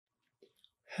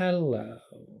Hello.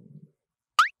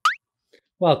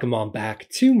 Welcome on back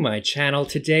to my channel.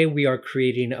 Today we are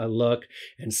creating a look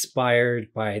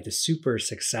inspired by the super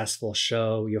successful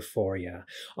show Euphoria.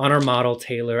 On our model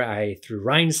Taylor, I threw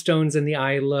rhinestones in the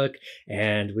eye look,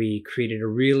 and we created a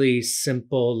really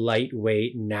simple,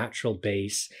 lightweight, natural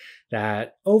base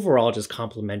that overall just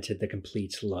complemented the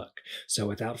complete look. So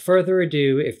without further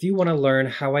ado, if you want to learn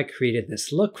how I created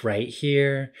this look right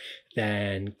here,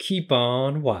 then keep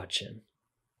on watching.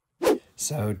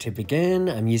 So to begin,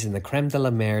 I'm using the Creme de la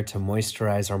Mer to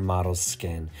moisturize our model's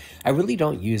skin. I really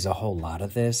don't use a whole lot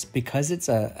of this. Because it's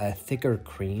a thicker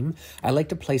cream, I like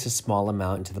to place a small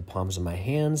amount into the palms of my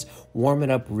hands, warm it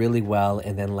up really well,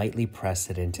 and then lightly press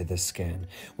it into the skin.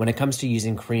 When it comes to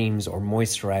using creams or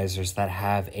moisturizers that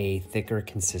have a thicker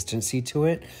consistency to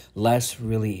it, less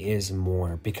really is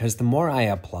more, because the more I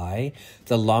apply,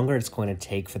 the longer it's going to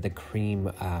take for the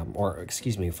cream,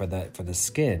 for the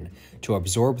skin to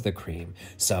absorb the cream.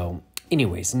 So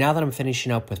anyways, now that I'm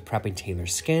finishing up with prepping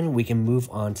Taylor's skin, we can move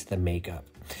on to the makeup.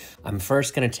 I'm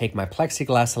first going to take my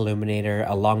Plexiglass Illuminator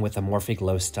along with the Morphe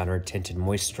Glowstunner Tinted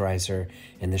Moisturizer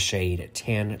in the shade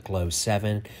Tan Glow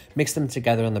 7, mix them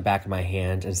together on the back of my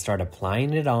hand and start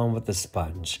applying it on with the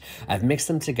sponge. I've mixed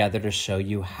them together to show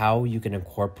you how you can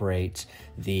incorporate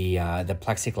the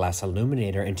Plexiglass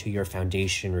Illuminator into your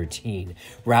foundation routine,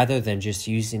 rather than just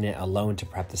using it alone to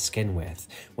prep the skin with.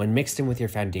 When mixed in with your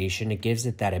foundation, it gives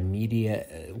it that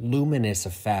immediate luminous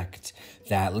effect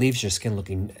that leaves your skin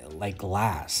looking like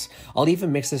glass. I'll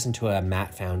even mix this into a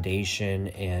matte foundation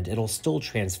and it'll still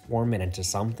transform it into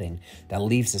something that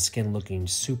leaves the skin looking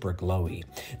super glowy.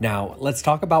 Now, let's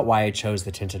talk about why I chose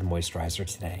the tinted moisturizer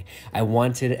today. I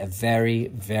wanted a very,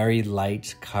 very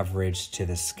light coverage to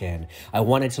the skin. I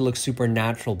wanted to look super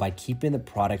natural by keeping the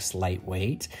products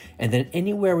lightweight, and then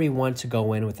anywhere we want to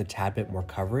go in with a tad bit more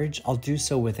coverage, I'll do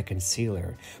so with a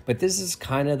concealer. But this is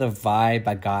kind of the vibe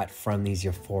I got from these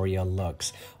Euphoria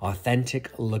looks.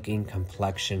 Authentic looking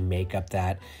complexion makeup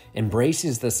that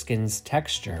embraces the skin's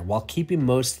texture while keeping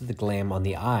most of the glam on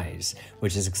the eyes,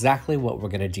 which is exactly what we're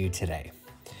going to do today.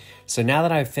 So now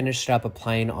that I've finished up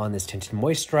applying on this tinted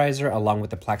moisturizer along with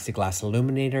the Plexiglass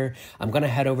Illuminator, I'm going to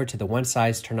head over to the One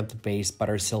Size Turn Up the Base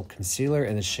Butter Silk Concealer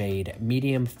in the shade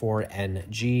Medium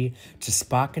 4NG to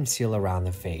spot conceal around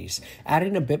the face,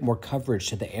 adding a bit more coverage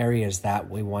to the areas that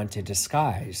we want to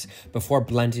disguise before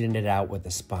blending it out with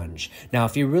a sponge. Now,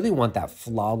 if you really want that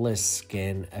flawless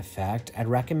skin effect, I'd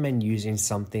recommend using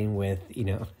something with,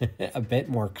 a bit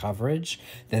more coverage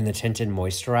than the tinted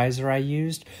moisturizer I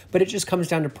used, but it just comes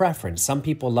down to preference. Some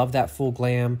people love that full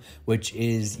glam, which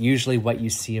is usually what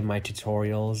you see in my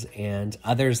tutorials, and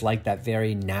others like that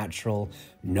very natural,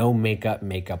 no makeup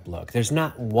look. There's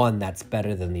not one that's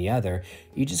better than the other.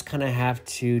 You just kind of have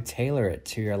to tailor it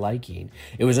to your liking.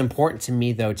 It was important to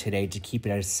me, though, today to keep it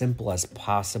as simple as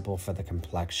possible for the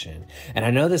complexion. And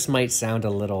I know this might sound a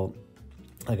little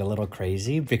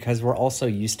crazy because we're also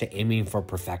used to aiming for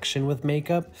perfection with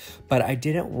makeup, but I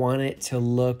didn't want it to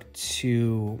look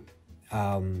too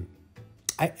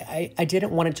I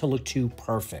didn't want it to look too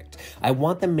perfect. I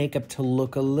want the makeup to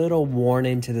look a little worn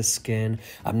into the skin.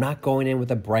 I'm not going in with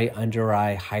a bright under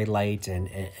eye highlight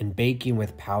and baking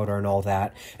with powder and all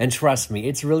that. And trust me,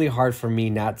 it's really hard for me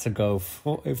not to go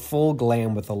full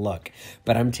glam with a look.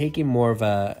 But I'm taking more of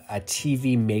a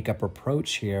TV makeup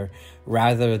approach here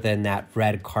rather than that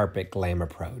red carpet glam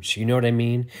approach. You know what I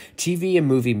mean? TV and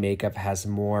movie makeup has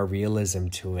more realism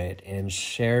to it and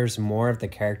shares more of the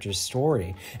character's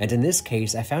story. And in this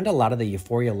case, I found a lot of the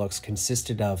Euphoria looks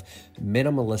consisted of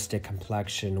minimalistic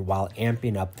complexion while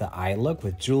amping up the eye look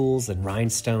with jewels and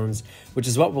rhinestones, which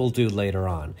is what we'll do later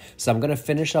on. So I'm going to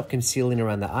finish up concealing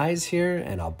around the eyes here,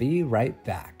 and I'll be right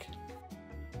back.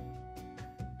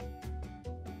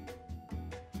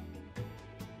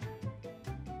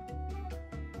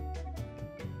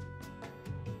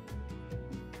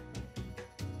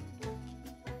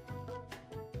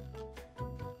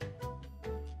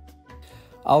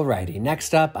 Alrighty,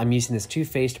 next up, I'm using this Too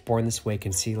Faced Born This Way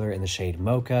concealer in the shade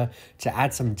Mocha to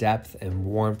add some depth and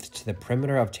warmth to the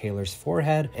perimeter of Taylor's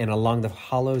forehead and along the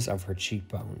hollows of her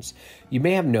cheekbones. You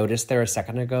may have noticed there a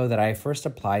second ago that I first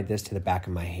applied this to the back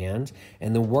of my hand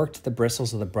and then worked the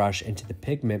bristles of the brush into the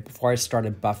pigment before I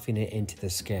started buffing it into the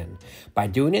skin. By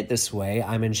doing it this way,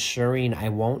 I'm ensuring I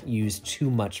won't use too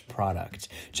much product,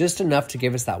 just enough to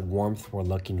give us that warmth we're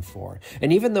looking for.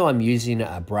 And even though I'm using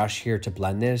a brush here to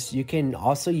blend this, you can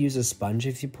also use a sponge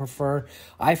if you prefer.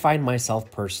 I find myself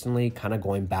personally kind of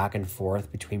going back and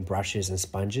forth between brushes and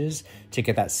sponges to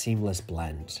get that seamless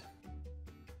blend.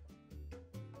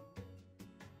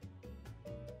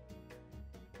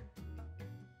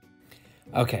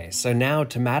 Okay, so now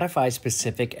to mattify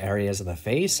specific areas of the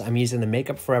face, I'm using the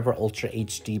Makeup Forever Ultra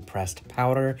HD pressed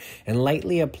powder and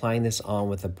lightly applying this on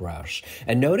with a brush.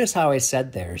 And notice how I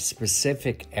said there,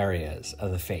 specific areas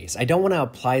of the face. I don't want to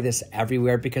apply this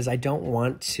everywhere because I don't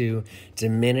want to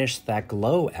diminish that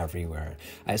glow everywhere.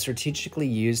 I strategically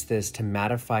use this to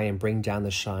mattify and bring down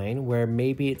the shine where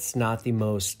maybe it's not the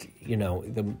most,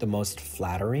 the most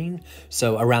flattering.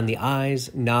 So around the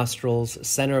eyes, nostrils,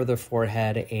 center of the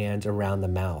forehead, and around the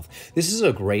mouth. This is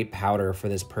a great powder for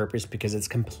this purpose because it's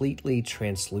completely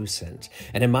translucent.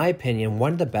 And in my opinion,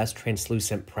 one of the best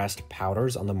translucent pressed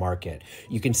powders on the market.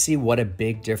 You can see what a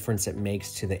big difference it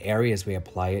makes to the areas we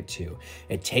apply it to.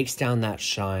 It takes down that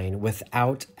shine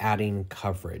without adding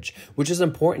coverage, which is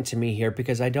important to me here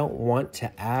because I don't want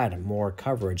to add more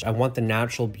coverage. I want the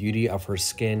natural beauty of her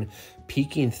skin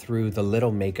peeking through the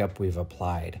little makeup we've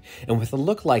applied. And with a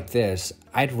look like this,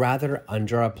 I'd rather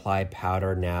under apply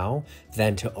powder now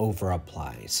than to over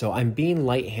apply. So I'm being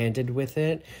light-handed with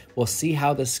it. We'll see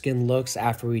how the skin looks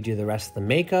after we do the rest of the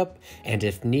makeup, and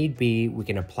if need be, we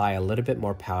can apply a little bit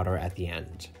more powder at the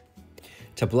end.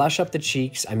 To blush up the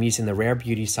cheeks, I'm using the Rare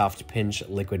Beauty Soft Pinch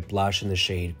Liquid Blush in the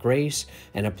shade Grace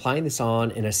and applying this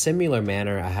on in a similar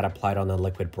manner I had applied on the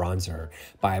liquid bronzer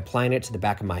by applying it to the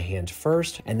back of my hand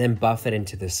first and then buff it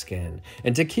into the skin.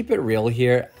 And to keep it real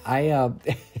here, I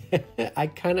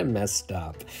kind of messed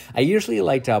up. I usually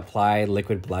like to apply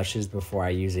liquid blushes before I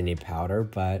use any powder,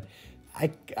 but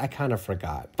I kind of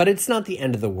forgot. But it's not the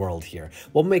end of the world here.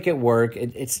 We'll make it work.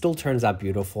 It still turns out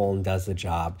beautiful and does the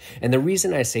job. And the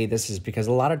reason I say this is because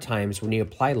a lot of times when you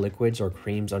apply liquids or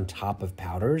creams on top of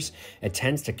powders, it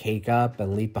tends to cake up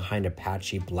and leave behind a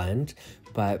patchy blend.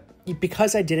 But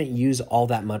because I didn't use all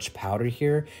that much powder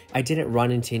here, I didn't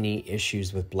run into any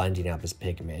issues with blending out this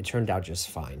pigment. It turned out just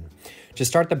fine. To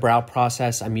start the brow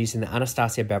process, I'm using the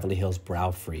Anastasia Beverly Hills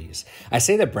Brow Freeze. I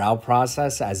say the brow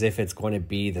process as if it's going to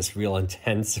be this real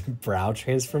intense brow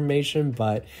transformation,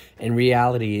 but in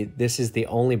reality, this is the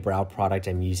only brow product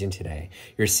I'm using today.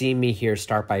 You're seeing me here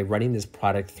start by running this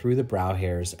product through the brow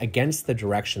hairs against the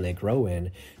direction they grow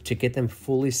in to get them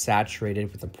fully saturated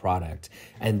with the product.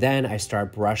 And then I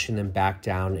start brushing them back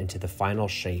down into the final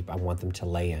shape I want them to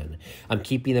lay in. I'm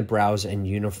keeping the brows in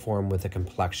uniform with the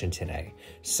complexion today.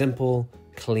 Simple,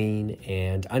 clean,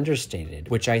 and understated,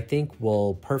 which I think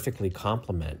will perfectly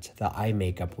complement the eye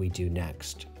makeup we do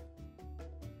next.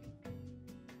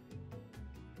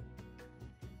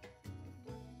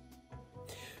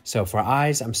 So for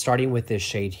eyes, I'm starting with this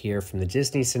shade here from the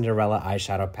Disney Cinderella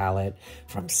eyeshadow palette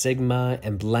from Sigma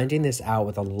and blending this out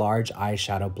with a large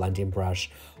eyeshadow blending brush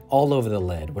all over the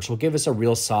lid, which will give us a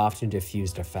real soft and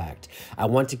diffused effect. I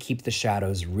want to keep the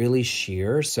shadows really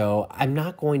sheer, so I'm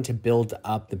not going to build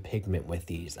up the pigment with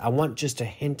these. I want just a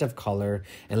hint of color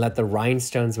and let the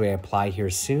rhinestones we apply here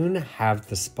soon have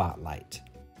the spotlight.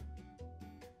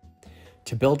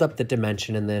 To build up the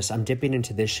dimension in this, I'm dipping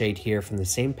into this shade here from the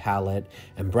same palette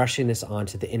and brushing this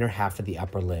onto the inner half of the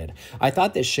upper lid. I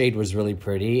thought this shade was really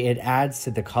pretty. It adds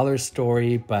to the color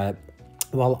story, but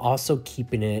while also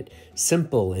keeping it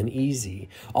simple and easy.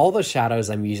 All the shadows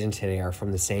I'm using today are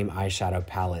from the same eyeshadow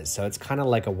palette, so it's kind of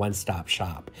like a one-stop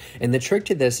shop. And the trick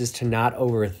to this is to not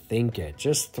overthink it.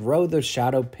 Just throw the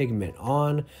shadow pigment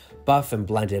on, buff and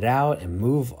blend it out, and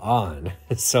move on.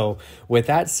 So with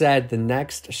that said, the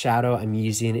next shadow I'm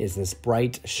using is this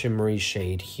bright shimmery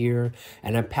shade here,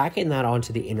 and I'm packing that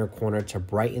onto the inner corner to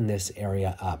brighten this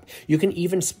area up. You can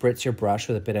even spritz your brush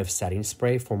with a bit of setting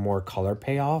spray for more color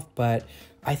payoff, but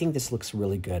I think this looks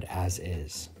really good as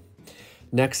is.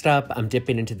 Next up, I'm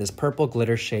dipping into this purple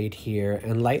glitter shade here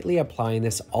and lightly applying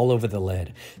this all over the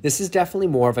lid. This is definitely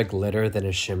more of a glitter than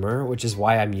a shimmer, which is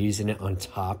why I'm using it on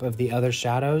top of the other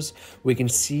shadows. We can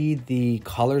see the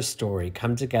color story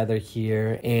come together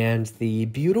here and the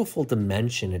beautiful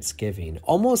dimension it's giving,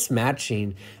 almost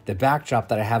matching the backdrop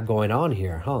that I have going on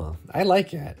here, huh? I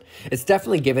like it. It's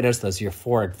definitely giving us those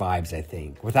euphoric vibes, I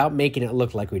think, without making it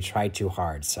look like we tried too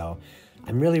hard, so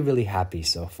I'm really happy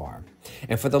so far.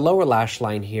 And for the lower lash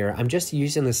line here, I'm just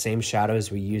using the same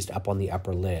shadows we used up on the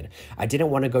upper lid. I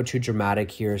didn't want to go too dramatic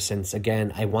here since,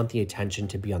 again, I want the attention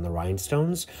to be on the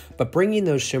rhinestones, but bringing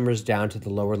those shimmers down to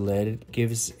the lower lid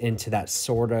gives into that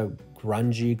sort of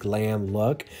grungy glam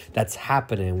look that's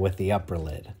happening with the upper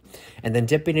lid. And then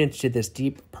dipping into this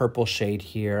deep purple shade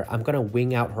here, I'm going to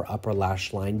wing out her upper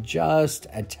lash line just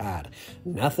a tad.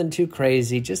 Nothing too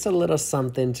crazy, just a little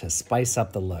something to spice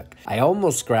up the look. I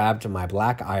almost grabbed my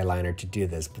black eyeliner to do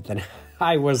this, but then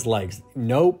I was like,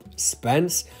 nope,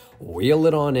 Spence, wheel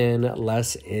it on in,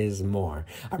 less is more.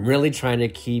 I'm really trying to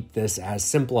keep this as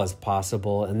simple as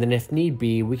possible, and then if need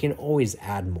be, we can always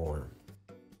add more.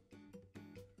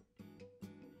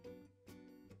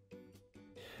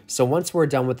 So once we're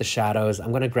done with the shadows,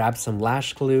 I'm going to grab some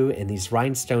lash glue and these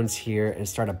rhinestones here and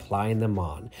start applying them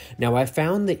on. Now I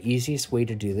found the easiest way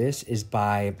to do this is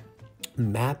by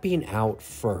mapping out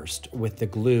first with the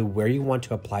glue where you want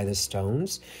to apply the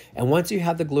stones. And once you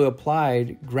have the glue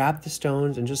applied, grab the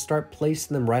stones and just start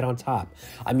placing them right on top.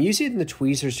 I'm using the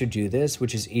tweezers to do this,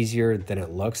 which is easier than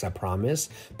it looks, I promise.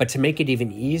 But to make it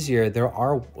even easier, there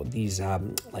are these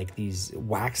like these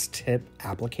wax tip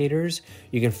applicators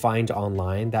you can find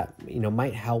online that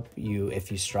might help you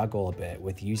if you struggle a bit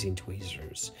with using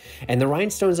tweezers. And the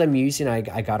rhinestones I'm using,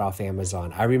 I got off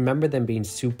Amazon. I remember them being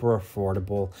super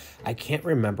affordable. I can't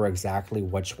remember exactly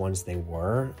which ones they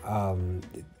were.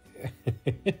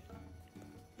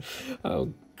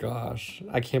 Oh gosh,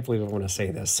 I can't believe I want to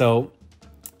say this. So,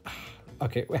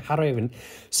 okay, how do I even...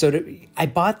 I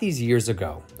bought these years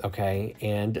ago, okay?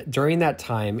 And during that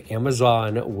time,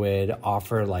 Amazon would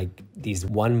offer like these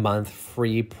 1 month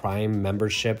free Prime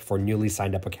membership for newly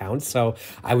signed up accounts. So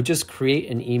I would just create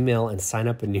an email and sign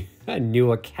up a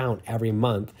new account every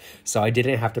month, so I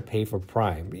didn't have to pay for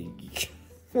Prime.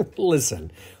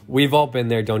 Listen, we've all been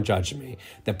there, don't judge me.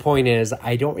 The point is,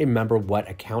 I don't remember what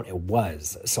account it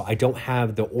was, so I don't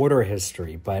have the order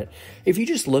history. But if you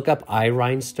just look up eye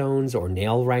rhinestones or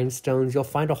nail rhinestones, you'll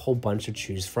find a whole bunch to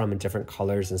choose from in different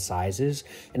colors and sizes.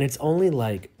 And it's only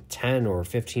like 10 or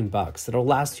 15 bucks. It'll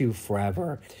last you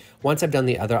forever. Once I've done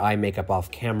the other eye makeup off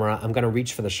camera, I'm going to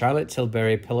reach for the Charlotte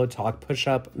Tilbury Pillow Talk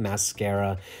Push-Up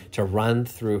Mascara to run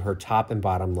through her top and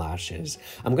bottom lashes.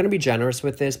 I'm going to be generous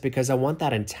with this because I want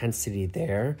that intensity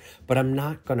there, but I'm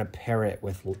not going to pair it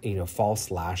with,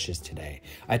 false lashes today.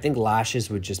 I think lashes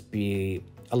would just be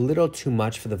a little too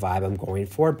much for the vibe I'm going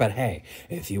for, but hey,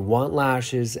 if you want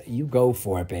lashes, you go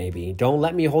for it, baby. Don't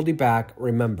let me hold you back.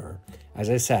 Remember, as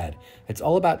I said, it's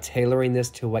all about tailoring this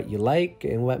to what you like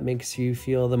and what makes you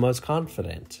feel the most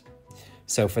confident.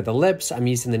 So for the lips, I'm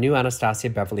using the new Anastasia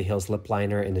Beverly Hills lip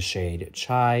liner in the shade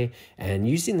Chai and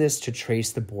using this to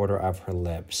trace the border of her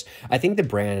lips. I think the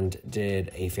brand did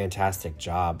a fantastic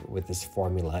job with this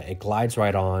formula. It glides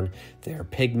right on, they're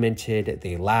pigmented,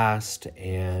 they last,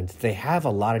 and they have a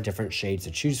lot of different shades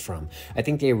to choose from. I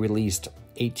think they released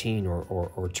 18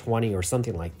 or 20 or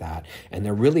something like that, and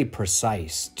they're really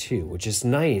precise too, which is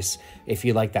nice if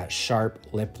you like that sharp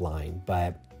lip line.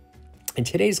 But in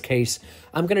today's case,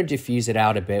 I'm going to diffuse it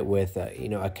out a bit with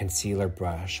a concealer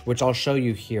brush, which I'll show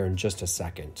you here in just a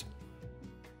second.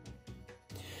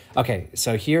 Okay,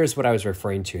 so here's what I was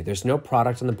referring to. There's no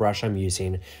product on the brush I'm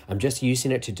using. I'm just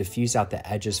using it to diffuse out the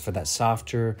edges for that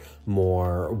softer,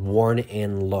 more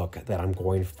worn-in look that I'm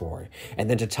going for. And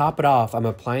then to top it off, I'm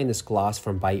applying this gloss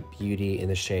from Bite Beauty in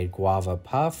the shade Guava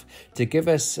Puff to give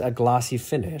us a glossy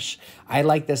finish. I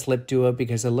like this lip duo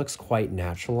because it looks quite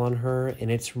natural on her, and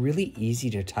it's really easy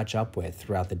to touch up with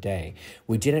throughout the day.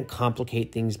 We didn't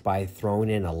complicate things by throwing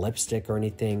in a lipstick or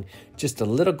anything, just a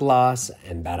little gloss,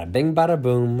 and bada bing bada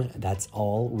boom. That's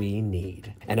all we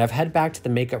need. And I've head back to the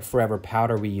Makeup Forever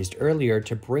powder we used earlier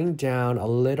to bring down a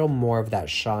little more of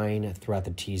that shine throughout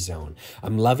the T-zone.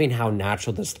 I'm loving how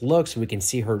natural this looks. We can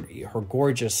see her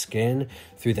gorgeous skin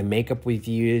through the makeup we've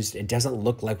used. It doesn't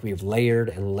look like we've layered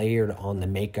and layered on the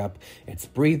makeup. It's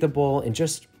breathable and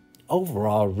just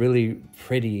overall really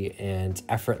pretty and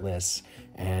effortless.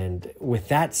 And with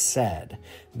that said,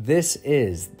 this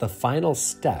is the final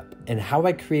step in how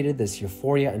I created this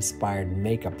Euphoria-inspired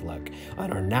makeup look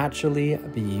on our naturally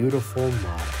beautiful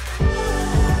model.